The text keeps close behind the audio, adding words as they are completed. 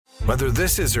Whether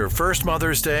this is her first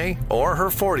Mother's Day or her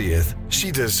 40th, she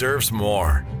deserves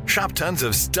more. Shop tons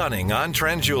of stunning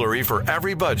on-trend jewelry for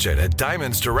every budget at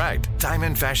Diamonds Direct.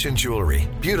 Diamond fashion jewelry,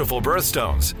 beautiful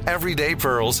birthstones, everyday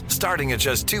pearls starting at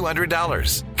just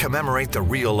 $200. Commemorate the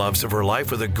real loves of her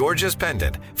life with a gorgeous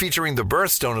pendant featuring the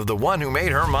birthstone of the one who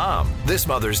made her mom. This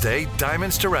Mother's Day,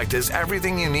 Diamonds Direct is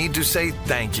everything you need to say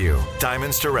thank you.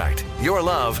 Diamonds Direct. Your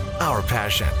love, our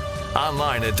passion.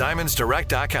 Online at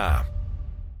diamondsdirect.com.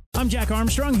 I'm Jack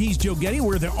Armstrong. He's Joe Getty.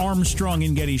 We're the Armstrong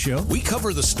and Getty Show. We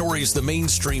cover the stories the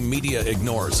mainstream media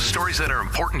ignores. Stories that are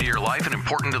important to your life and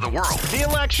important to the world. The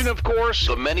election, of course.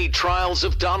 The many trials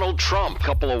of Donald Trump.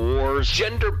 Couple of wars.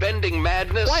 Gender-bending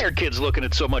madness. Why are kids looking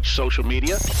at so much social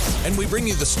media? And we bring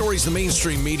you the stories the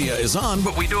mainstream media is on,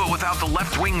 but we do it without the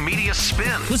left-wing media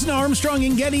spin. Listen to Armstrong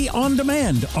and Getty on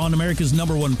demand on America's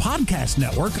 #1 podcast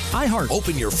network, iHeart.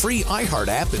 Open your free iHeart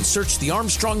app and search the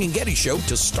Armstrong and Getty Show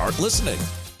to start listening.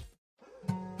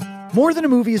 More Than a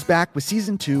Movie is back with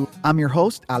Season 2. I'm your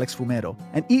host, Alex Fumero,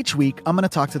 and each week I'm going to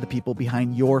talk to the people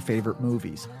behind your favorite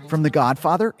movies. From The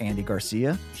Godfather, Andy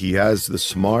Garcia. He has the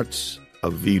smarts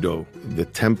of Vito, the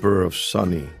temper of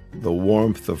Sonny, the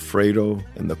warmth of Fredo,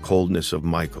 and the coldness of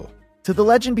Michael. To the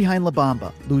legend behind La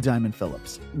Bamba, Lou Diamond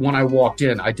Phillips. When I walked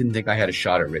in, I didn't think I had a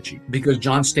shot at Richie because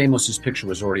John Stamos' picture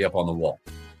was already up on the wall.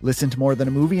 Listen to More Than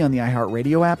a Movie on the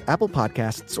iHeartRadio app, Apple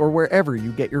Podcasts, or wherever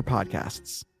you get your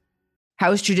podcasts.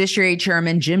 House Judiciary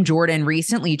Chairman Jim Jordan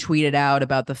recently tweeted out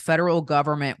about the federal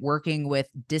government working with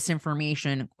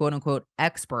disinformation, quote unquote,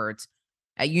 experts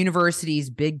at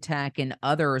universities, big tech, and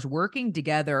others working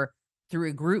together through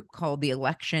a group called the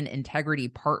Election Integrity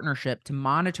Partnership to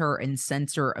monitor and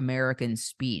censor American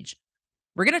speech.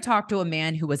 We're going to talk to a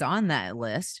man who was on that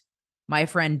list, my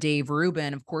friend Dave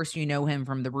Rubin. Of course, you know him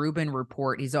from the Rubin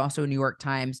Report. He's also a New York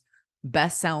Times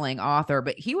best-selling author,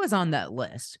 but he was on that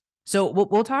list. So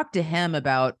we'll talk to him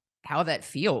about how that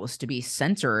feels to be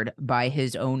censored by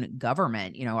his own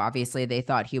government. You know, obviously they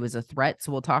thought he was a threat.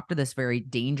 So we'll talk to this very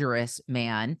dangerous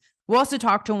man. We'll also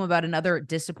talk to him about another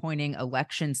disappointing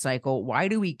election cycle. Why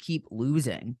do we keep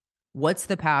losing? What's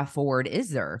the path forward? Is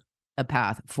there a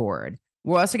path forward?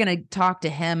 We're also going to talk to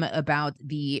him about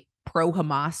the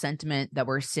pro-Hamas sentiment that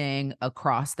we're seeing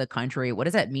across the country. What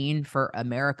does that mean for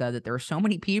America that there are so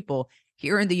many people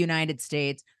here in the United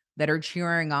States that are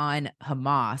cheering on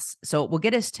Hamas? So we'll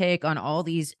get his take on all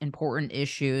these important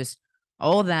issues,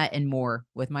 all of that and more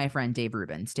with my friend Dave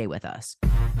Rubin. Stay with us.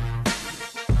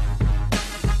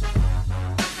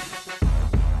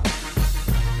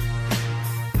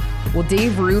 Well,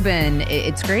 Dave Rubin,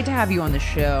 it's great to have you on the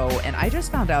show. And I just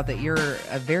found out that you're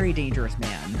a very dangerous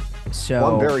man. So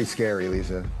well, I'm very scary,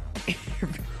 Lisa.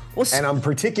 Well, and I'm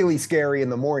particularly scary in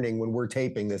the morning when we're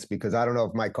taping this because I don't know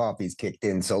if my coffee's kicked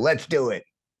in. So let's do it.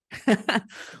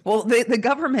 Well, the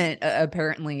government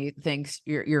apparently thinks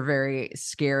you're very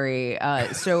scary.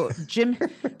 So Jim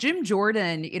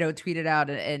Jordan, tweeted out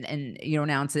and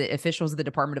announced that officials of the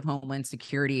Department of Homeland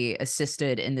Security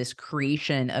assisted in this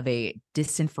creation of a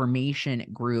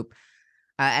disinformation group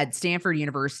at Stanford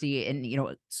University,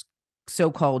 and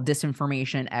so-called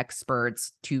disinformation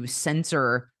experts to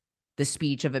censor the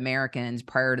speech of Americans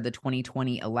prior to the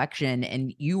 2020 election.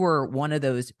 And you were one of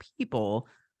those people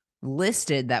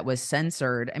listed that was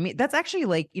censored. I mean, that's actually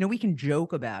we can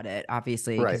joke about it,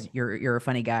 obviously, because you're a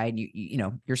funny guy and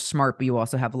you're smart, but you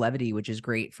also have levity, which is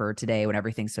great for today when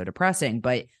everything's so depressing.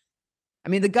 But I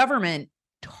mean, the government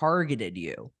targeted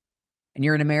you and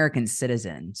you're an American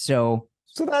citizen. So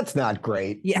that's not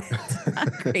great. Yeah, it's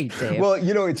not great, Dave. Well,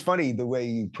 it's funny the way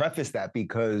you preface that,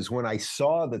 because when I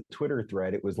saw the Twitter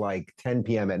thread, it was like 10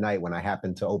 p.m. at night when I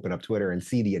happened to open up Twitter and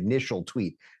see the initial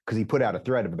tweet, because he put out a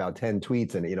thread of about 10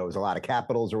 tweets and, it was a lot of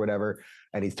capitals or whatever.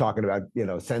 And he's talking about,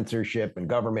 censorship and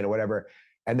government or whatever.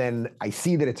 And then I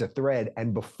see that it's a thread.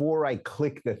 And before I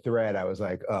clicked the thread, I was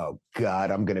like, oh,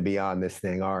 God, I'm going to be on this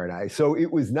thing, aren't I? So it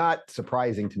was not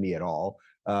surprising to me at all.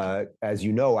 As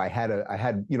you know,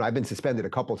 I've been suspended a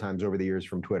couple times over the years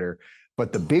from Twitter,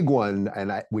 but the big one,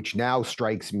 which now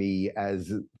strikes me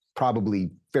as probably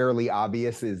fairly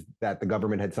obvious, is that the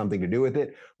government had something to do with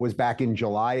it, was back in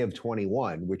July of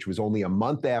 21, which was only a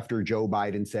month after Joe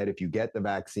Biden said, if you get the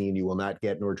vaccine, you will not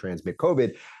get nor transmit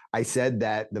COVID. I said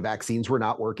that the vaccines were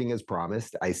not working as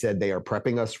promised. I said they are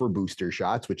prepping us for booster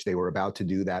shots, which they were about to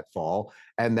do that fall,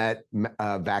 and that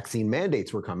vaccine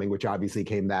mandates were coming, which obviously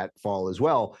came that fall as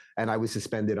well. And I was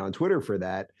suspended on Twitter for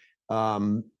that.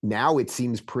 Now it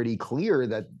seems pretty clear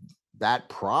that that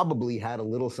probably had a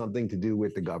little something to do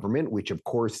with the government, which of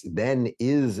course then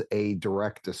is a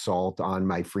direct assault on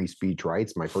my free speech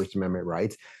rights, my First Amendment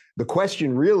rights. The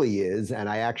question really is, and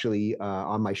I actually,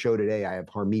 on my show today, I have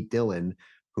Harmeet Dillon,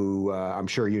 who I'm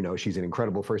sure you know, she's an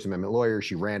incredible First Amendment lawyer.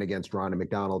 She ran against Ronna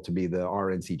McDonald to be the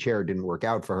RNC chair. It didn't work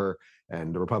out for her,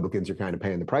 and the Republicans are kind of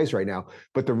paying the price right now.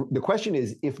 But the question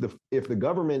is, if the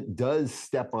government does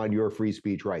step on your free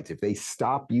speech rights, if they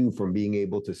stop you from being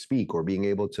able to speak or being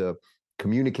able to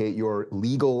communicate your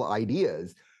legal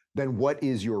ideas, then what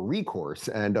is your recourse?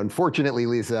 And unfortunately,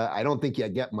 Lisa, I don't think you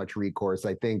get much recourse.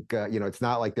 I think, it's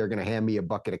not like they're going to hand me a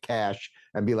bucket of cash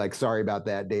and be like, sorry about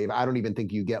that, Dave. I don't even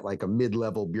think you get like a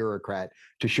mid-level bureaucrat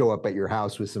to show up at your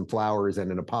house with some flowers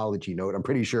and an apology note. I'm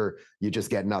pretty sure you just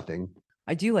get nothing.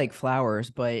 I do like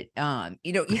flowers, but and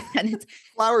it's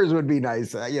flowers would be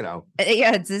nice, Yeah,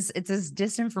 it's this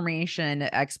disinformation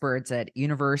experts at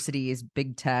universities,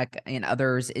 big tech, and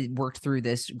others. It worked through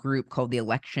this group called the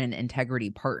Election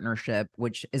Integrity Partnership,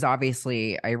 which is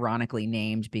obviously ironically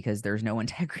named because there's no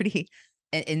integrity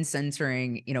in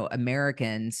censoring,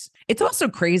 Americans. It's also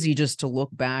crazy just to look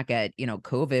back at,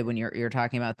 COVID when you're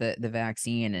talking about the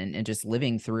vaccine and just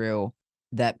living through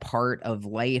that part of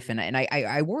life. And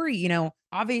I worry,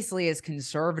 obviously as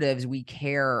conservatives, we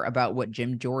care about what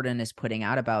Jim Jordan is putting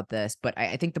out about this. But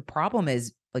I think the problem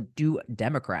is, like, do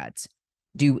Democrats,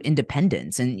 do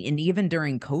independents? And even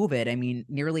during COVID, I mean,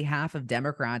 nearly half of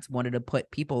Democrats wanted to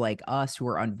put people like us who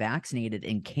are unvaccinated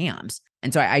in camps.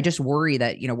 And so I just worry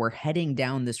that, we're heading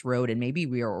down this road, and maybe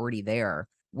we are already there,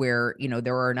 where,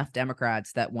 there are enough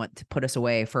Democrats that want to put us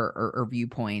away for our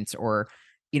viewpoints, or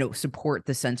support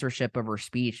the censorship of our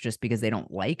speech just because they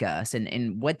don't like us.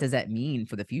 And what does that mean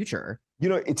for the future?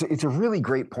 It's a really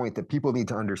great point that people need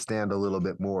to understand a little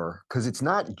bit more, because it's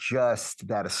not just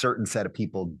that a certain set of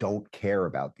people don't care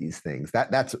about these things.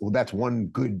 That's one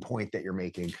good point that you're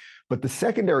making. But the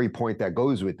secondary point that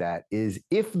goes with that is,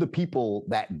 if the people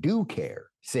that do care,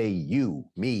 say you,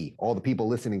 me, all the people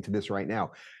listening to this right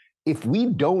now, if we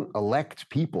don't elect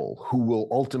people who will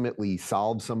ultimately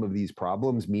solve some of these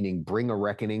problems, meaning bring a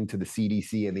reckoning to the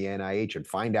CDC and the NIH and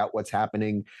find out what's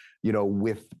happening,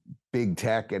 with big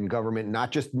tech and government,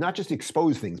 not just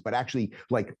expose things, but actually,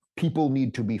 like, people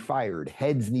need to be fired,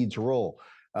 heads need to roll,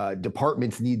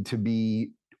 departments need to be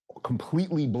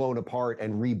completely blown apart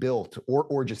and rebuilt,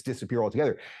 or just disappear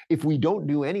altogether. If we don't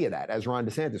do any of that, as Ron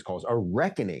DeSantis calls a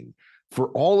reckoning for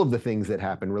all of the things that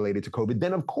happen related to COVID,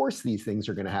 then of course these things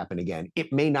are going to happen again.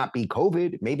 It may not be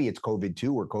COVID, maybe it's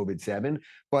COVID-2 or COVID-7,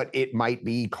 but it might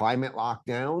be climate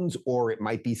lockdowns, or it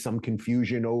might be some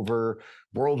confusion over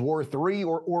World War III,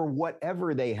 or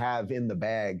whatever they have in the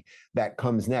bag that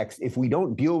comes next. If we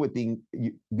don't deal with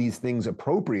these things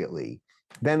appropriately,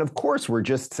 then of course we're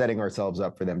just setting ourselves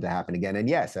up for them to happen again. And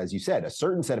yes, as you said, a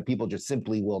certain set of people just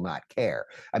simply will not care.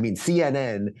 I mean,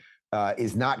 CNN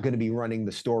is not going to be running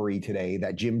the story today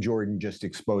that Jim Jordan just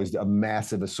exposed a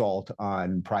massive assault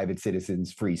on private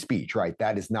citizens' free speech, right?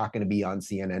 That is not going to be on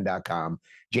CNN.com.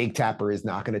 Jake Tapper is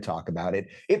not going to talk about it.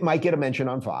 It might get a mention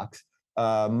on Fox,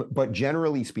 but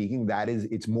generally speaking,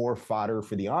 it's more fodder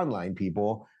for the online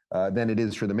people than it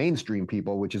is for the mainstream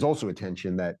people, which is also a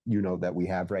tension that that we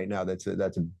have right now. That's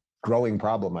a growing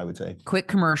problem, I would say. Quick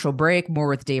commercial break. More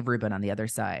with Dave Rubin on the other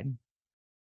side.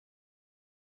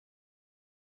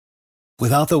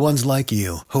 Without the ones like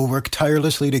you, who work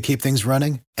tirelessly to keep things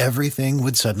running, everything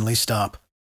would suddenly stop.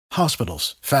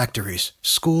 Hospitals, factories,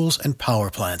 schools, and power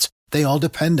plants, they all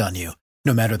depend on you.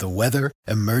 No matter the weather,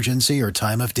 emergency, or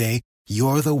time of day,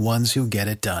 you're the ones who get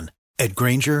it done. At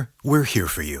Grainger, we're here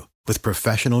for you with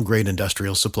professional-grade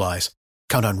industrial supplies.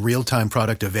 Count on real-time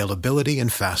product availability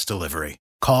and fast delivery.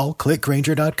 Call, click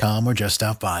Grainger.com, or just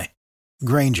stop by.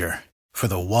 Grainger, for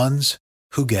the ones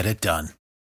who get it done.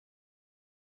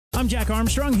 I'm Jack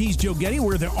Armstrong. He's Joe Getty.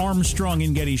 We're the Armstrong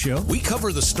and Getty Show. We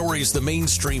cover the stories the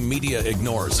mainstream media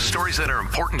ignores. Stories that are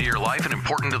important to your life and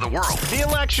important to the world. The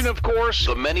election, of course.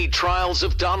 The many trials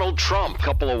of Donald Trump.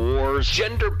 Couple of wars.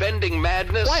 Gender-bending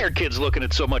madness. Why are kids looking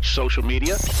at so much social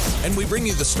media? And we bring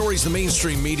you the stories the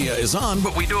mainstream media is on,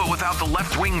 but we do it without the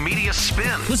left-wing media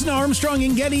spin. Listen to Armstrong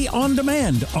and Getty on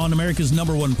demand on America's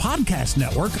 #1 podcast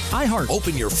network, iHeart.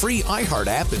 Open your free iHeart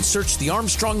app and search The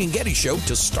Armstrong and Getty Show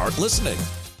to start listening.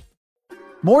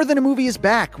 More Than a Movie is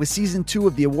back with season 2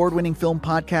 of the award-winning film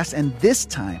podcast, and this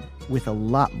time with a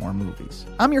lot more movies.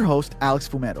 I'm your host, Alex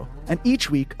Fumero, and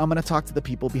each week I'm going to talk to the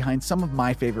people behind some of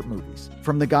my favorite movies.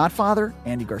 From The Godfather,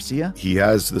 Andy Garcia. He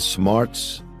has the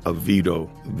smarts of Vito,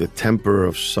 the temper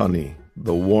of Sonny,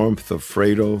 the warmth of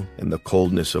Fredo, and the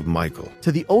coldness of Michael.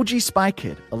 To the OG Spy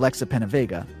Kid, Alexa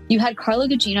Penavega. You had Carla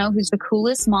Gugino, who's the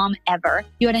coolest mom ever.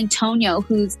 You had Antonio,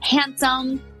 who's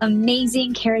handsome,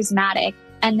 amazing, charismatic.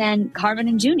 And then Carvin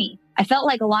and Junie. I felt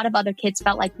like a lot of other kids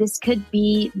felt like this could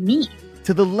be me.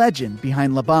 To the legend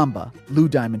behind La Bamba, Lou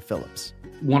Diamond Phillips.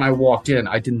 When I walked in,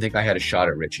 I didn't think I had a shot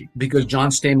at Richie because John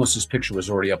Stamos' picture was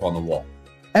already up on the wall.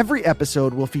 Every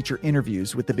episode will feature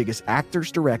interviews with the biggest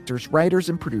actors, directors, writers,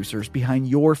 and producers behind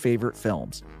your favorite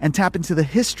films and tap into the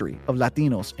history of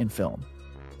Latinos in film.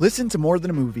 Listen to More Than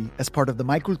a Movie as part of the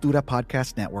My Cultura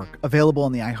podcast network, available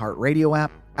on the iHeartRadio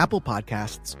app, Apple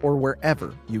Podcasts, or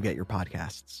wherever you get your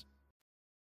podcasts.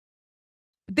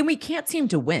 Then we can't seem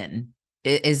to win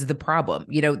is the problem.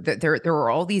 You know, there are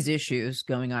all these issues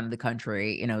going on in the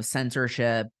country, you know,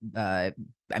 censorship. I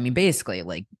mean, basically,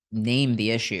 like, name the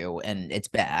issue and it's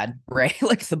bad, right?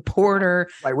 Like the border.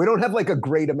 Right. We don't have like a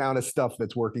great amount of stuff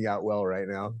that's working out well right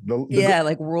now.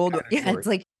 Like world. Yeah, it's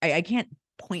like I can't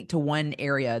point to one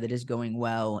area that is going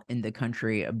well in the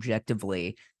country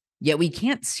objectively. Yet we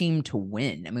can't seem to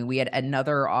win. I mean, we had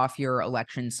another off-year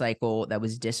election cycle that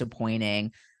was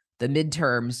disappointing. The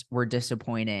midterms were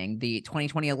disappointing. The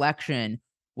 2020 election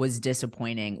was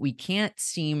disappointing. We can't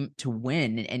seem to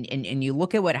win. And you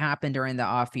look at what happened during the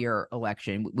off-year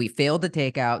election. We failed to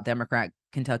take out Democrat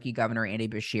Kentucky Governor Andy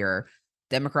Beshear.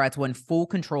 Democrats won full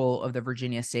control of the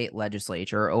Virginia state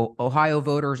legislature. Ohio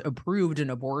voters approved an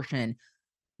abortion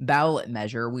ballot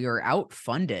measure. We are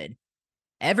outfunded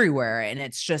everywhere. And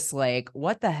it's just like,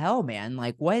 what the hell, man?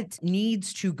 Like, what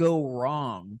needs to go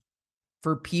wrong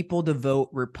for people to vote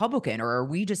Republican, or are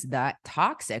we just that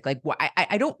toxic? Like,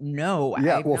 I don't know.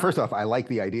 Yeah. Well, first off, I like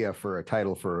the idea for a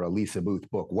title for a Lisa Boothe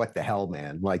book. What the hell,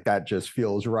 man? Like, that just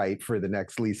feels right for the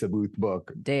next Lisa Boothe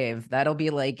book. Dave, that'll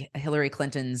be like Hillary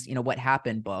Clinton's, you know, What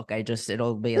Happened book.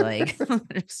 It'll be like,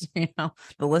 you know,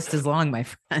 the list is long, my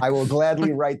friend. I will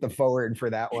gladly write the forward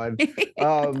for that one.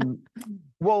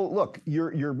 Well, look,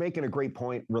 you're making a great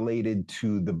point related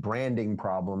to the branding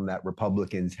problem that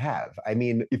Republicans have. I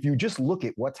mean, if you just look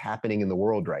at what's happening in the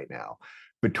world right now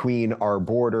between our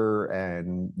border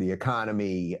and the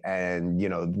economy and, you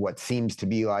know, what seems to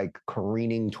be like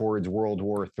careening towards World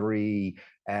War III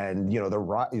and, you know,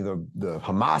 the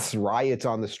Hamas riots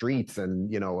on the streets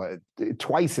and, you know,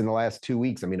 twice in the last 2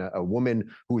 weeks. I mean, a woman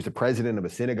who was the president of a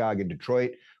synagogue in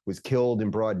Detroit was killed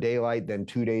in broad daylight. Then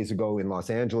 2 days ago in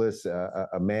Los Angeles,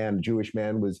 a Jewish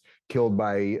man was killed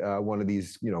by one of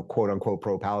these, you know, quote unquote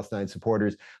pro-Palestine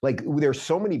supporters. Like, there's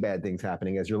so many bad things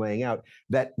happening as you're laying out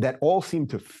that all seem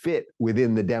to fit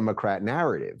within the Democrat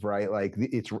narrative, right? Like,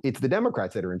 it's the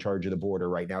Democrats that are in charge of the border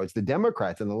right now. It's the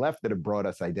Democrats and the left that have brought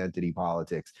us identity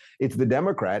politics. It's the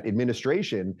Democrat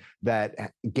administration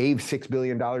that gave $6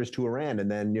 billion to Iran. And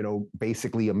then, you know,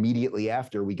 basically immediately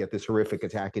after, we get this horrific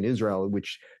attack in Israel,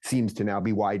 which seems to now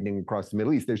be widening across the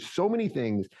Middle East. There's so many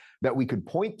things that we could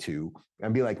point to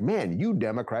and be like, man, you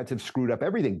Democrats have screwed up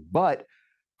everything. But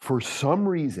for some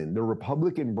reason, the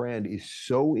Republican brand is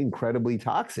so incredibly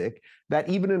toxic that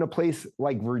even in a place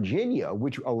like Virginia,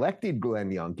 which elected Glenn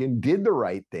Youngkin, did the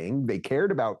right thing, they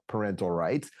cared about parental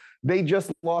rights, they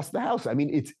just lost the House. I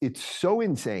mean, it's so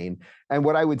insane. And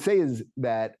what I would say is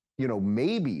that, you know,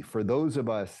 maybe for those of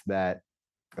us that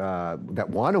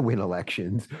want to win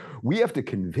elections, we have to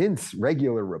convince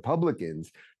regular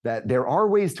Republicans that there are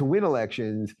ways to win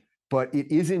elections, but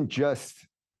it isn't just,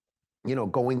 you know,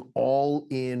 going all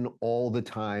in all the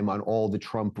time on all the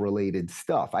Trump-related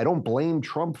stuff. I don't blame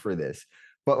Trump for this,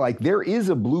 but like, there is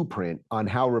a blueprint on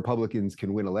how Republicans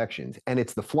can win elections, and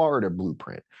it's the Florida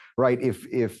blueprint, right?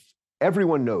 If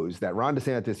everyone knows that Ron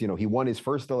DeSantis, you know, he won his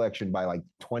first election by like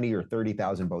 20 or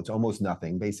 30,000 votes, almost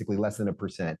nothing, basically less than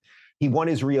 1%. He won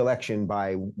his reelection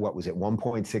by, what was it,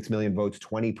 1.6 million votes,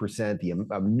 20%.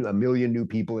 A million new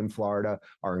people in Florida,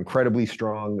 our incredibly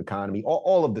strong economy,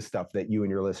 all of the stuff that you and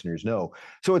your listeners know.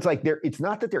 So it's like, it's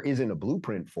not that there isn't a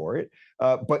blueprint for it,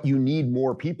 but you need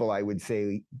more people, I would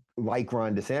say, like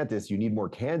Ron DeSantis. You need more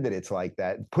candidates like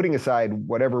that. Putting aside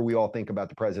whatever we all think about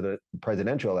the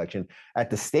presidential election,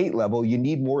 at the state level, you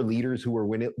need more leaders who are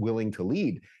willing to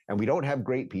lead. And we don't have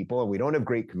great people, and we don't have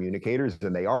great communicators,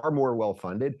 and they are more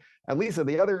well-funded. And Lisa,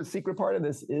 the other secret part of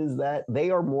this is that they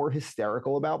are more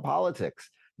hysterical about politics.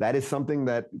 That is something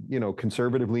that, you know,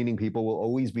 conservative-leaning people will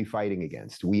always be fighting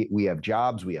against. We have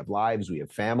jobs, we have lives, we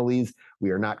have families.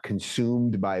 We are not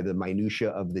consumed by the minutia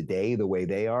of the day the way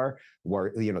they are.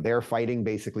 Where, you know, they're fighting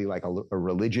basically like a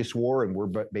religious war, and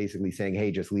we're basically saying,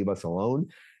 hey, just leave us alone.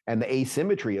 And the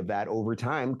asymmetry of that over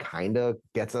time kind of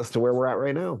gets us to where we're at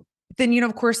right now. Then, you know,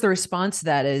 of course, the response to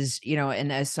that is, you know,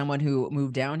 and as someone who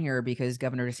moved down here because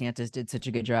Governor DeSantis did such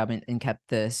a good job and kept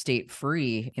the state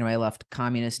free, you know, I left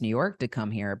communist New York to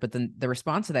come here. But then the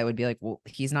response to that would be like, well,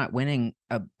 he's not winning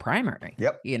a primary.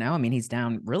 Yep. You know, I mean, he's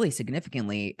down really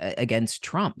significantly against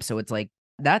Trump. So it's like,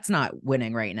 that's not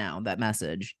winning right now, that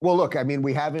message. Well, look, I mean,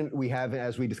 we haven't,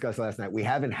 as we discussed last night, we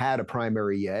haven't had a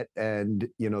primary yet. And,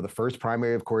 the first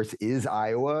primary, of course, is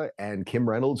Iowa, and Kim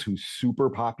Reynolds, who's super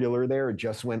popular there,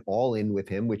 just went all in with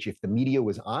him, which if the media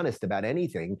was honest about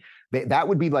anything, that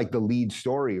would be like the lead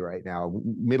story right now,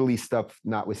 Middle East stuff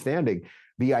notwithstanding.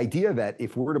 The idea that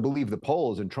if we're to believe the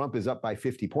polls and Trump is up by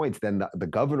 50 points, then the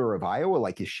governor of Iowa,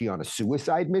 like, is she on a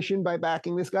suicide mission by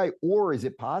backing this guy? Or is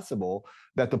it possible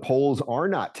that the polls are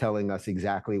not telling us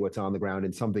exactly what's on the ground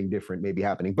and something different may be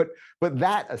happening? But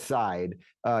that aside,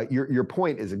 your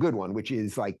point is a good one, which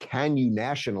is like, can you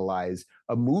nationalize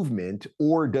a movement,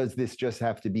 or does this just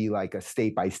have to be like a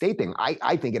state by state thing?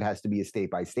 I think it has to be a state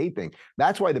by state thing.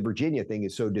 That's why the Virginia thing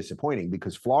is so disappointing,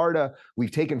 because Florida,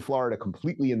 we've taken Florida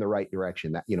completely in the right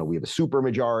direction. That, we have a super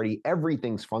majority,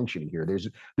 everything's functioning here.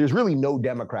 There's really no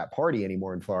Democrat party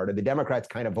anymore in Florida. The Democrats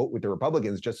kind of vote with the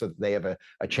Republicans just so that they have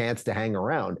a chance to hang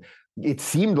around. It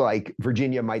seemed like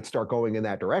Virginia might start going in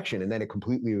that direction, and then it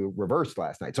completely reversed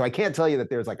last night. So I can't tell you that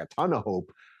there's like a ton of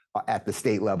hope at the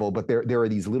state level, but there are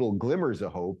these little glimmers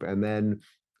of hope. And then,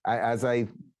 as I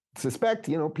suspect,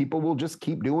 people will just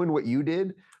keep doing what you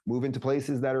did, move into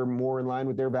places that are more in line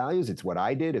with their values. It's what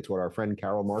I did. It's what our friend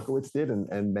Carol Markowitz did,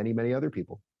 and many, many other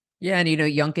people. Yeah, and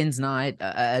Youngkin's not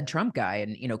a Trump guy,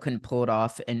 and couldn't pull it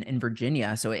off in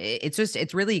Virginia. So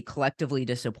it's really collectively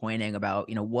disappointing about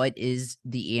what is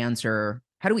the answer.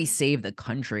 How do we save the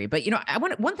country? But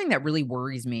one thing that really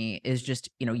worries me is just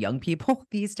young people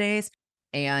these days.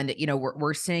 And,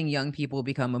 we're seeing young people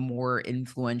become a more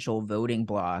influential voting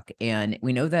bloc. And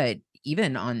we know that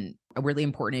even on a really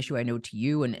important issue, I know to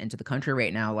you and to the country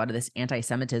right now, a lot of this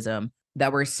anti-Semitism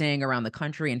that we're seeing around the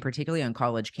country, and particularly on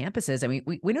college campuses. I mean,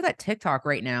 we know that TikTok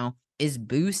right now is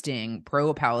boosting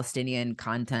pro-Palestinian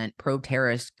content,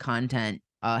 pro-terrorist content,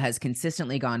 has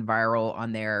consistently gone viral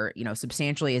on there,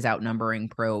 substantially is outnumbering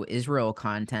pro-Israel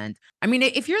content. I mean,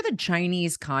 if you're the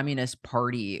Chinese Communist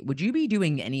Party, would you be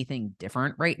doing anything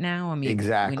different right now? I mean,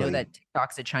 exactly. We know that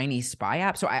TikTok's a Chinese spy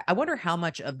app. So I wonder how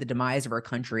much of the demise of our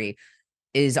country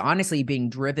is honestly being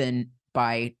driven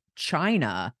by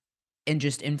China and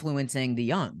just influencing the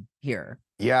young here.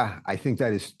 Yeah, I think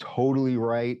that is totally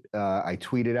right. I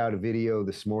tweeted out a video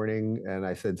this morning, and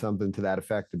I said something to that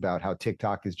effect about how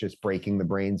TikTok is just breaking the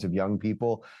brains of young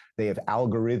people. They have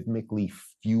algorithmically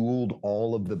fueled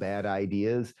all of the bad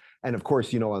ideas. And of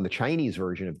course, on the Chinese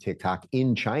version of TikTok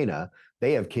in China,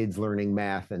 they have kids learning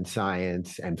math and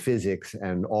science and physics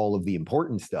and all of the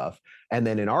important stuff. And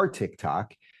then in our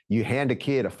TikTok, you hand a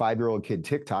 5-year-old kid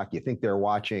TikTok, you think they're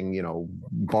watching,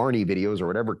 Barney videos or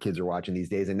whatever kids are watching these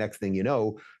days. And next thing you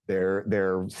know,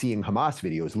 they're seeing Hamas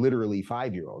videos, literally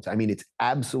 5-year-olds. I mean, it's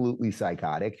absolutely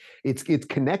psychotic. It's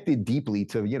connected deeply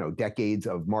to, decades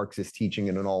of Marxist teaching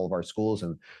in all of our schools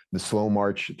and the slow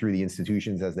march through the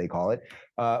institutions, as they call it.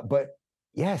 But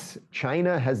yes,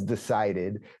 China has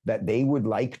decided that they would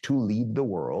like to lead the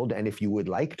world. And if you would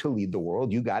like to lead the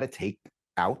world, you got to take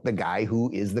out the guy who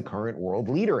is the current world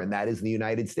leader, and that is the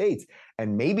United States.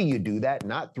 And maybe you do that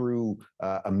not through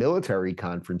a military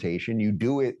confrontation, you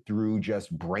do it through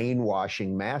just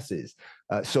brainwashing masses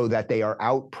so that they are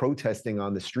out protesting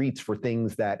on the streets for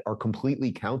things that are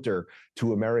completely counter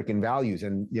to American values.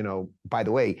 And, by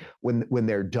the way, when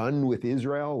they're done with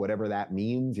Israel, whatever that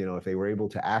means, if they were able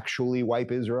to actually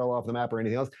wipe Israel off the map or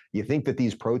anything else, you think that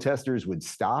these protesters would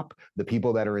stop the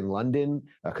people that are in London,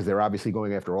 because they're obviously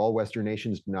going after all Western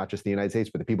nations, not just the United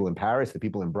States, but the people in Paris, the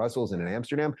people in Brussels and in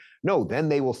Amsterdam? No, then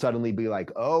they will suddenly be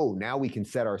like, oh, now we can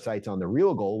set our sights on the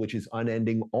real goal, which is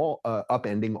upending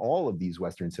all of these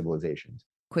Western civilizations.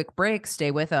 Quick break.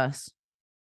 Stay with us.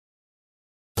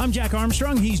 I'm Jack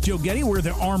Armstrong. He's Joe Getty. We're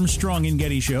the Armstrong and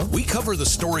Getty Show. We cover the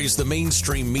stories the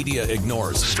mainstream media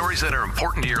ignores. Stories that are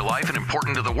important to your life and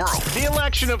important to the world. The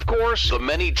election, of course. The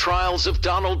many trials of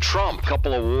Donald Trump.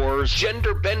 Couple of wars.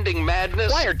 Gender-bending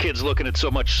madness. Why are kids looking at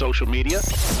so much social media?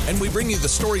 And we bring you the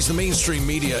stories the mainstream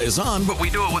media is on, But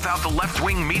we do it without the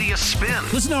left-wing media spin.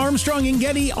 Listen to Armstrong and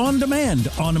Getty on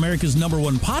demand on America's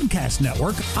 #1 podcast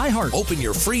network, iHeart. Open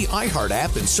your free iHeart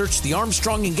app and search the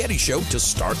Armstrong and Getty Show to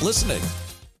start listening.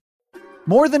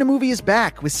 More Than a Movie is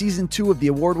back with season 2 of the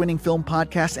award-winning film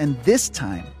podcast, and this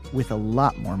time with a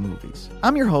lot more movies.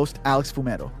 I'm your host, Alex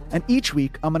Fumero, and each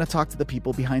week I'm going to talk to the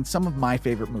people behind some of my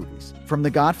favorite movies. From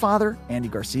The Godfather, Andy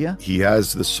Garcia. He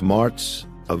has the smarts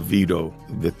of Vito,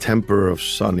 the temper of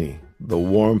Sonny, the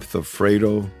warmth of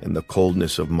Fredo, and the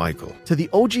coldness of Michael. To the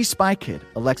OG Spy Kid,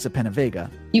 Alexa Penavega.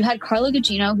 You had Carla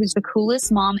Gugino, who's the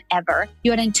coolest mom ever.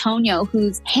 You had Antonio,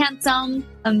 who's handsome,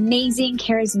 amazing,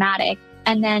 charismatic.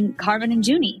 And then Carmen and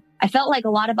Junie. I felt like a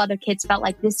lot of other kids felt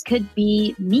like this could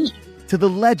be me. to the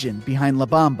legend behind La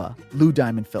Bamba, Lou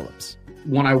Diamond Phillips.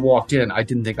 When I walked in, I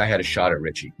didn't think I had a shot at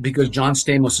Richie because John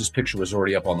Stamos' picture was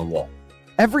already up on the wall.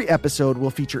 Every episode will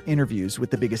feature interviews with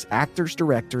the biggest actors,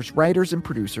 directors, writers, and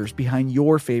producers behind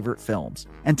your favorite films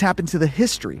and tap into the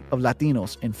history of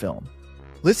Latinos in film.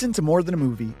 Listen to More Than a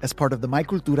Movie as part of the My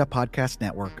Cultura podcast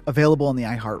network, available on the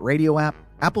iHeartRadio app,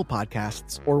 Apple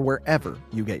Podcasts, or wherever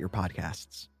you get your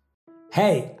podcasts.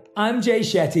 Hey, I'm Jay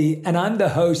Shetty, and I'm the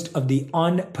host of the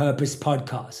On Purpose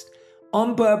podcast.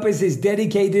 On Purpose is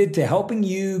dedicated to helping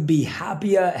you be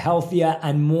happier, healthier,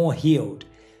 and more healed.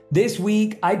 This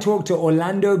week, I talked to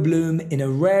Orlando Bloom in a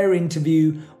rare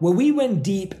interview where we went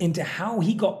deep into how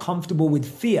he got comfortable with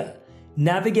fear,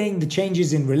 navigating the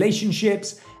changes in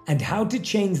relationships, and how to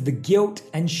change the guilt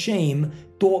and shame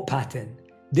thought pattern.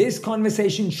 This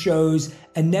conversation shows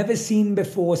a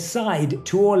never-seen-before side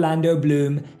to Orlando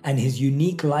Bloom and his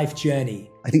unique life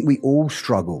journey. I think we all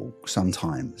struggle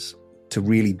sometimes to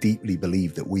really deeply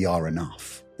believe that we are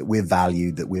enough, that we're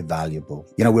valued, that we're valuable.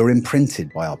 You know, we're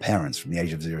imprinted by our parents from the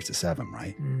age of 0 to 7,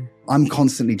 right? I'm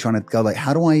constantly trying to go like,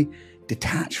 how do I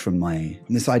detach from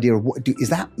this idea of is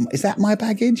that my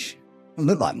baggage? It doesn't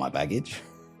look like my baggage.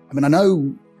 I mean, I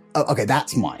know, okay,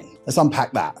 that's mine. Let's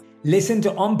unpack that. Listen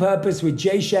to On Purpose with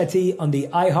Jay Shetty on the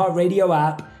iHeartRadio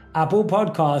app, Apple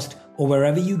Podcast, or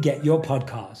wherever you get your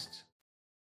podcasts.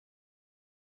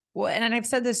 Well, and I've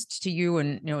said this to you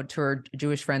and, to our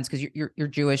Jewish friends, because you're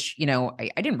Jewish.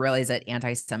 I didn't realize that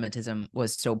anti-Semitism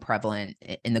was so prevalent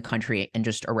in the country and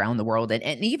just around the world.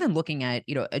 And even looking at,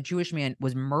 a Jewish man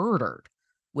was murdered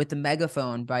with the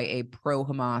megaphone by a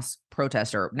pro-Hamas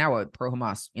protester, now a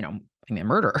pro-Hamas,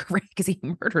 murderer, right? Because he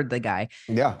murdered the guy.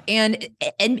 Yeah. And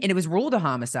it was ruled a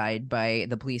homicide by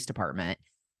the police department.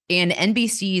 And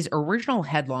NBC's original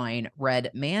headline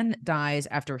read, "Man dies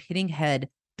after hitting head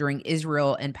during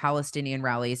Israel and Palestinian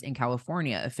rallies in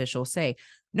California, officials say."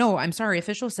 No, I'm sorry.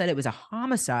 Officials said it was a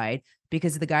homicide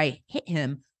because the guy hit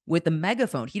him with the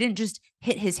megaphone. He didn't just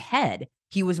hit his head.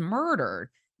 He was murdered.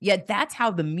 Yet that's how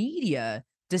the media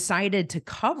decided to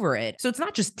cover it. So it's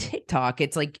not just TikTok,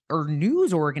 it's or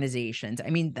news organizations. I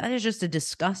mean, that is just a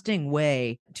disgusting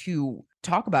way to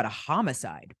talk about a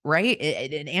homicide, right?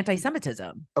 And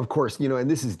anti-Semitism. Of course, and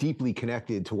this is deeply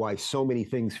connected to why so many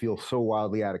things feel so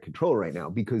wildly out of control right now,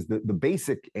 because the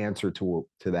basic answer to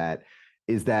that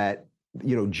is that,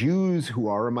 Jews who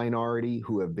are a minority,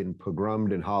 who have been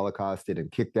pogromed and holocausted and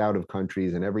kicked out of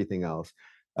countries and everything else,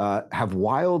 have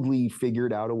wildly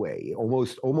figured out a way,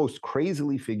 almost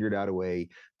crazily figured out a way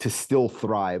to still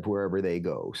thrive wherever they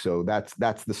go. So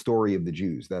that's the story of the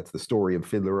Jews. That's the story of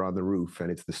Fiddler on the Roof,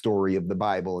 and it's the story of the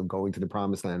Bible and going to the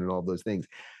Promised Land and all those things.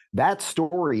 That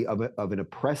story of an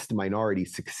oppressed minority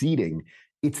succeeding,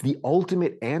 it's the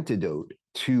ultimate antidote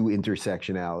to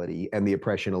intersectionality and the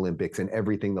oppression Olympics and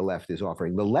everything the left is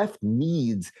offering. The left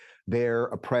needs their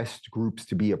oppressed groups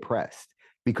to be oppressed.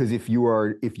 Because if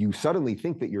you suddenly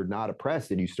think that you're not oppressed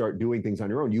and you start doing things on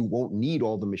your own, you won't need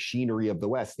all the machinery of the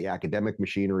West, the academic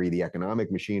machinery, the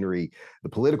economic machinery, the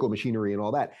political machinery, and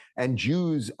all that. And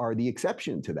Jews are the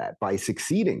exception to that by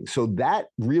succeeding. So that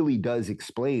really does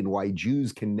explain why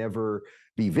Jews can never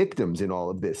be victims in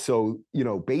all of this. So,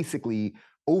 basically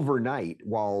overnight,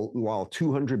 while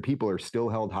 200 people are still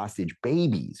held hostage,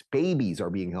 babies are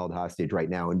being held hostage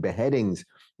right now, and beheadings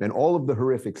and all of the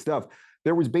horrific stuff.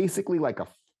 There was basically like a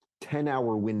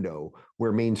 10-hour window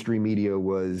where mainstream media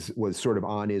was sort of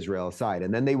on Israel's side,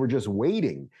 and then they were just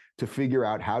waiting to figure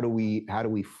out how do we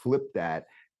flip that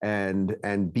and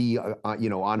be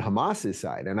on Hamas's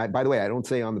side. And by the way, I don't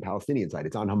say on the Palestinian side;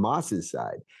 it's on Hamas's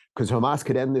side, because Hamas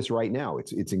could end this right now.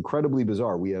 It's incredibly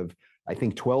bizarre. We have, I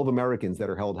think, 12 Americans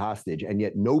that are held hostage, and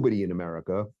yet nobody in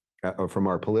America from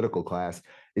our political class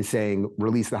is saying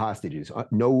release the hostages.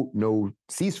 No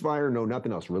ceasefire, no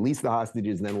nothing else. Release the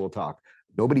hostages, and then we'll talk.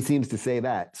 Nobody seems to say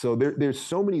that. So there's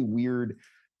so many weird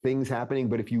things happening.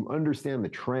 But if you understand the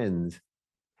trends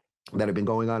that have been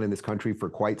going on in this country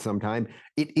for quite some time,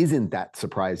 it isn't that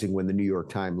surprising when the New York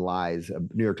Times lies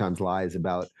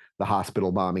about the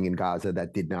hospital bombing in Gaza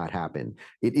that did not happen.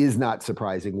 It is not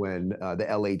surprising when the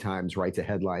LA Times writes a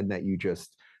headline that you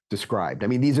just described. I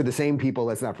mean, these are the same people,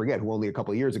 let's not forget, who only a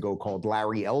couple of years ago called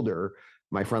Larry Elder,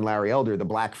 my friend Larry Elder, the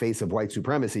black face of white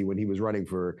supremacy when he was running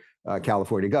for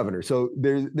California governor. So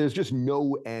there's just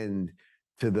no end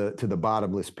to the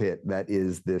bottomless pit that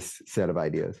is this set of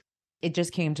ideas. It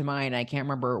just came to mind. I can't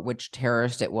remember which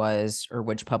terrorist it was or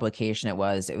which publication it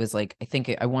was. It was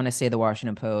I want to say the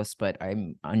Washington Post, but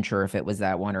I'm unsure if it was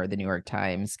that one or the New York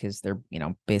Times, because they're,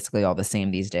 basically all the same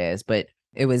these days. But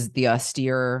it was the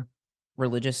austere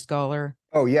religious scholar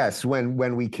Oh yes,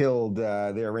 when we killed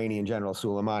the Iranian general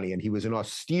Soleimani, and he was an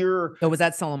austere. Oh, was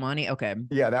that Soleimani? Okay.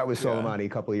 Yeah, that was Soleimani a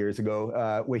couple of years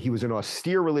ago, where he was an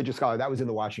austere religious scholar. That was in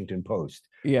the Washington Post.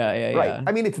 Right. Yeah.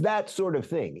 I mean, it's that sort of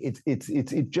thing. It's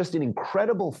just an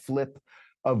incredible flip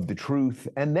of the truth.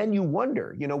 And then you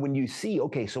wonder, when you see,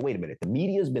 okay, so wait a minute, the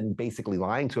media's been basically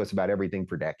lying to us about everything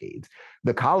for decades.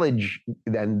 The colleges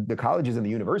and the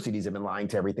universities have been lying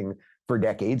to everything for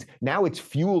decades. Now it's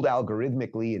fueled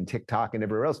algorithmically in TikTok and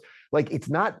everywhere else. Like, it's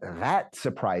not that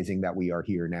surprising that we are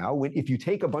here now. If you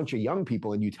take a bunch of young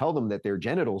people and you tell them that their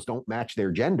genitals don't match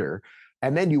their gender,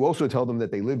 and then you also tell them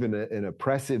that they live in an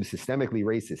oppressive, systemically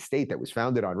racist state that was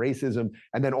founded on racism,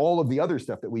 and then all of the other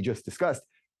stuff that we just discussed,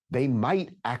 they might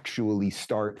actually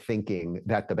start thinking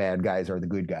that the bad guys are the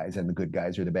good guys and the good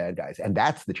guys are the bad guys. And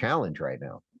that's the challenge right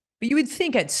now. But you would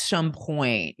think at some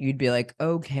point you'd be like,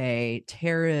 okay,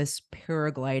 terrorists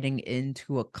paragliding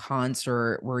into a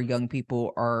concert where young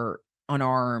people are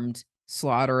unarmed,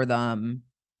 slaughter them,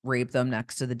 rape them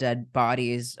next to the dead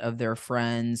bodies of their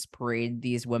friends, parade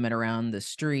these women around the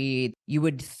street. You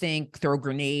would think throw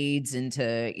grenades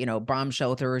into, bomb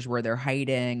shelters where they're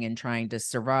hiding and trying to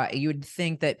survive. You would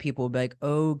think that people would be like,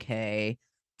 okay,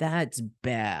 that's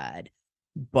bad.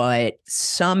 But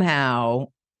somehow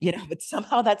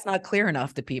that's not clear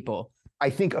enough to people.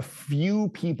 I think a few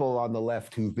people on the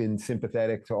left who've been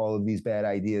sympathetic to all of these bad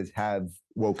ideas have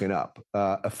woken up.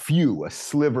 A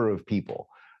sliver of people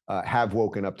have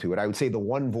woken up to it. I would say the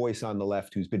one voice on the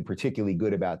left who's been particularly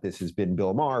good about this has been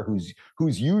Bill Maher,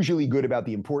 who's usually good about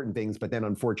the important things, but then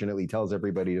unfortunately tells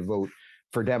everybody to vote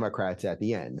for Democrats at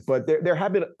the end. But there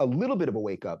have been a little bit of a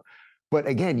wake up. But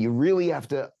again, you really have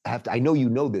to, I know you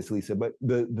know this, Lisa, but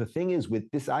the thing is with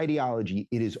this ideology,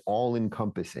 it is all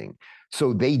encompassing.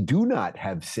 So they do not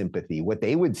have sympathy. What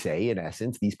they would say, in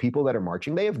essence, these people that are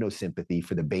marching, they have no sympathy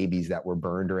for the babies that were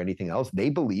burned or anything else. They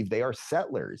believe they are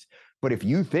settlers. But if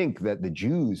you think that the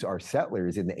Jews are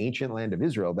settlers in the ancient land of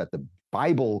Israel, that the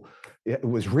Bible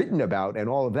was written about and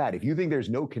all of that, if you think there's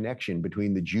no connection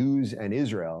between the Jews and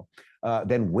Israel,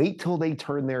 then wait till they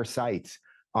turn their sights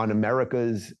on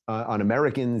Americans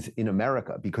in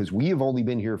America, because we have only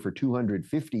been here for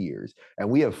 250 years and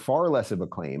we have far less of a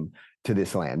claim to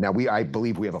this land. Now, I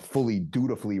believe we have a fully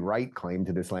dutifully right claim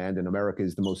to this land, and America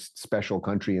is the most special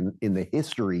country in the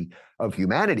history of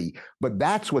humanity. But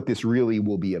that's what this really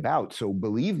will be about. So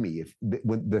believe me, if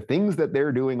the things that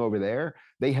they're doing over there,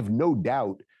 they have no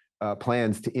doubt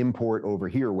plans to import over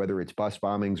here, whether it's bus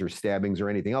bombings or stabbings or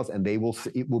anything else, and it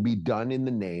will be done in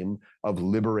the name of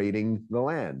liberating the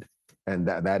land, and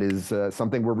that is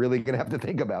something we're really going to have to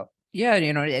think about. Yeah,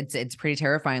 it's pretty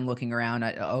terrifying looking around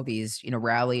at all these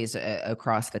rallies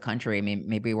across the country. I mean,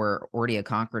 maybe we're already a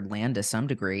conquered land to some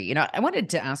degree. I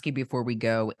wanted to ask you before we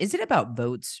go: is it about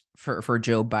votes for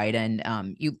Joe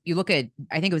Biden? You look at,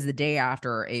 I think it was the day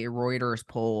after a Reuters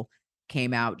poll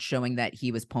came out showing that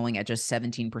he was polling at just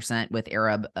 17% with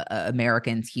Arab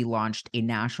Americans. He launched a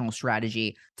national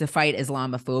strategy to fight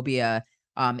Islamophobia.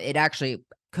 It actually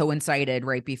coincided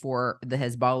right before the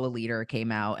Hezbollah leader came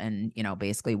out and,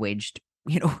 basically waged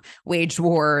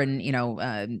war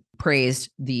and,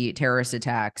 praised the terrorist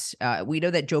attacks. We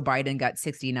know that Joe Biden got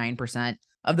 69%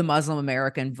 of the Muslim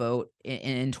American vote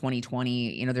in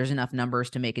 2020. There's enough numbers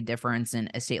to make a difference in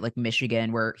a state like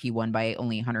Michigan, where he won by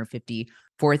only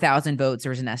 154,000 votes.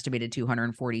 There's an estimated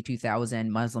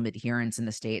 242,000 Muslim adherents in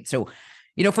the state. So,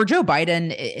 for Joe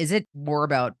Biden, is it more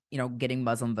about, getting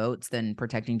Muslim votes than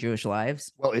protecting Jewish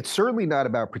lives? Well, it's certainly not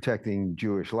about protecting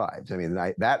Jewish lives. I mean,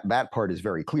 that part is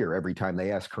very clear. Every time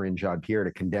they ask Corinne Jean-Pierre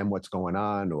to condemn what's going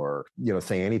on or,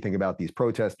 say anything about these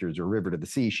protesters or River to the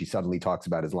Sea, she suddenly talks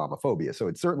about Islamophobia. So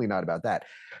it's certainly not about that.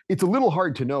 It's a little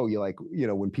hard to know,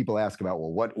 when people ask about,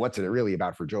 well, what's it really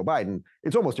about for Joe Biden?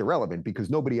 It's almost irrelevant because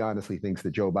nobody honestly thinks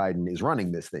that Joe Biden is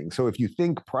running this thing. So if you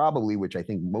think probably, which I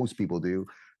think most people do,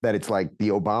 that it's like the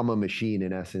Obama machine,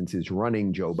 in essence, is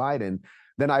running Joe Biden,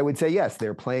 then I would say, yes,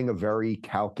 they're playing a very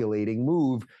calculating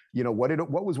move.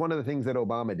 What was one of the things that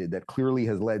Obama did that clearly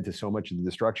has led to so much of the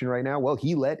destruction right now? Well,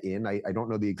 he let in, I don't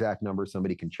know the exact number,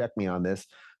 somebody can check me on this,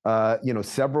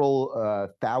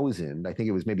 several thousand, I think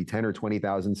it was maybe 10 or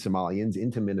 20,000 Somalians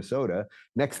into Minnesota.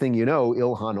 Next thing you know,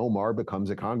 Ilhan Omar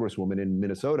becomes a congresswoman in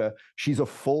Minnesota. She's a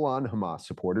full-on Hamas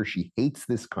supporter. She hates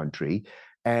this country.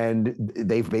 And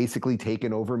they've basically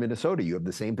taken over Minnesota. You have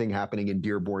the same thing happening in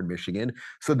Dearborn, Michigan.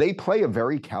 So they play a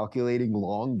very calculating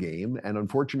long game. And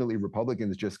unfortunately,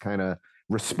 Republicans just kind of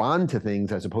respond to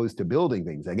things as opposed to building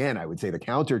things. Again, I would say the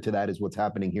counter to that is what's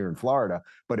happening here in Florida.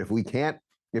 But if we can't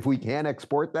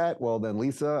export that, well, then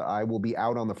Lisa, I will be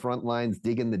out on the front lines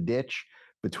digging the ditch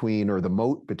the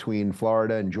moat between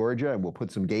Florida and Georgia, and we'll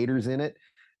put some gators in it,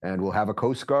 and we'll have a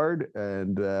Coast Guard,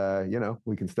 and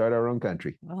we can start our own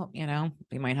country. Well,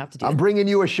 we might have to do. I'm bringing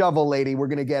you a shovel, lady. We're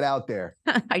gonna get out there.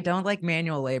 I don't like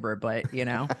manual labor, but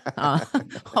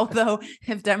although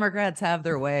if Democrats have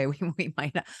their way,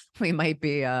 we might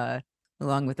be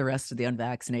along with the rest of the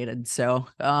unvaccinated. So,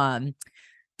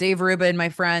 Dave Rubin, my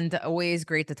friend, always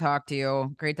great to talk to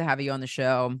you. Great to have you on the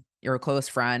show. You're a close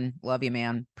friend. Love you,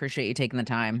 man. Appreciate you taking the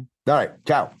time. All right.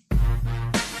 Ciao.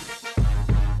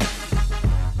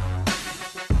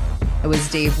 It was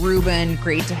Dave Rubin.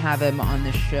 Great to have him on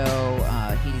the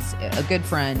show. He's a good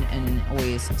friend and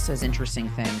always says interesting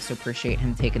things. So appreciate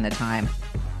him taking the time.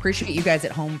 Appreciate you guys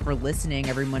at home for listening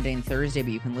every Monday and Thursday,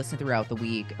 but you can listen throughout the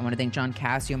week. I want to thank John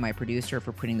Cassio, my producer,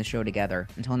 for putting the show together.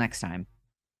 Until next time.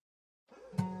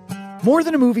 More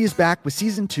Than a Movie is back with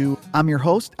Season 2. I'm your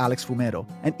host, Alex Fumero,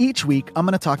 and each week I'm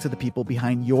going to talk to the people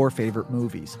behind your favorite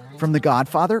movies. From The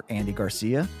Godfather, Andy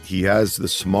Garcia. He has the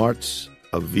smarts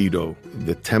of Vito,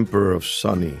 the temper of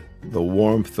Sonny, the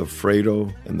warmth of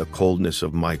Fredo, and the coldness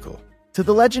of Michael. To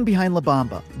the legend behind La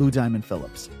Bamba, Lou Diamond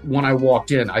Phillips. When I walked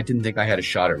in, I didn't think I had a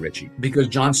shot at Richie because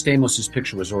John Stamos'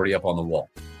 picture was already up on the wall.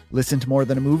 Listen to More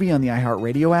Than a Movie on the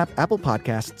iHeartRadio app, Apple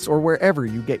Podcasts, or wherever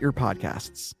you get your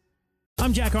podcasts.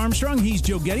 I'm Jack Armstrong. He's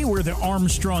Joe Getty. We're the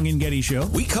Armstrong and Getty Show.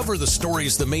 We cover the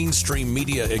stories the mainstream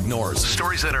media ignores.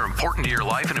 Stories that are important to your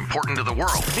life and important to the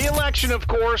world. The election, of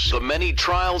course. The many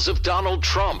trials of Donald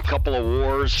Trump. Couple of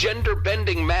wars.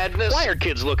 Gender-bending madness. Why are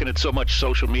kids looking at so much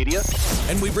social media?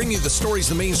 And we bring you the stories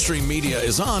the mainstream media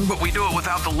is on, but we do it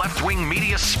without the left-wing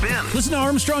media spin. Listen to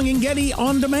Armstrong and Getty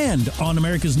on demand on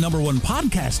America's #1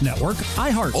 podcast network,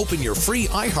 iHeart. Open your free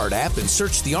iHeart app and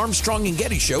search The Armstrong and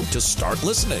Getty Show to start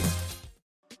listening.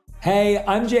 Hey,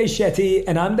 I'm Jay Shetty,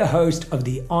 and I'm the host of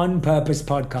the On Purpose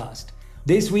podcast.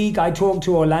 This week, I talked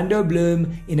to Orlando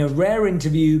Bloom in a rare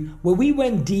interview where we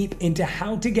went deep into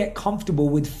how to get comfortable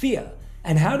with fear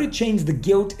and how to change the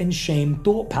guilt and shame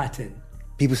thought pattern.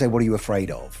 People say, what are you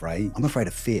afraid of, right? I'm afraid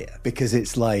of fear because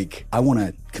it's like I want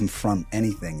to confront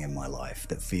anything in my life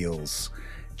that feels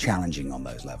challenging on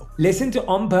those levels. Listen to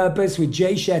On Purpose with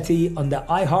Jay Shetty on the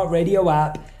iHeartRadio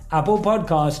app, Apple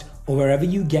Podcast, or wherever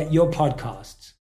you get your podcasts.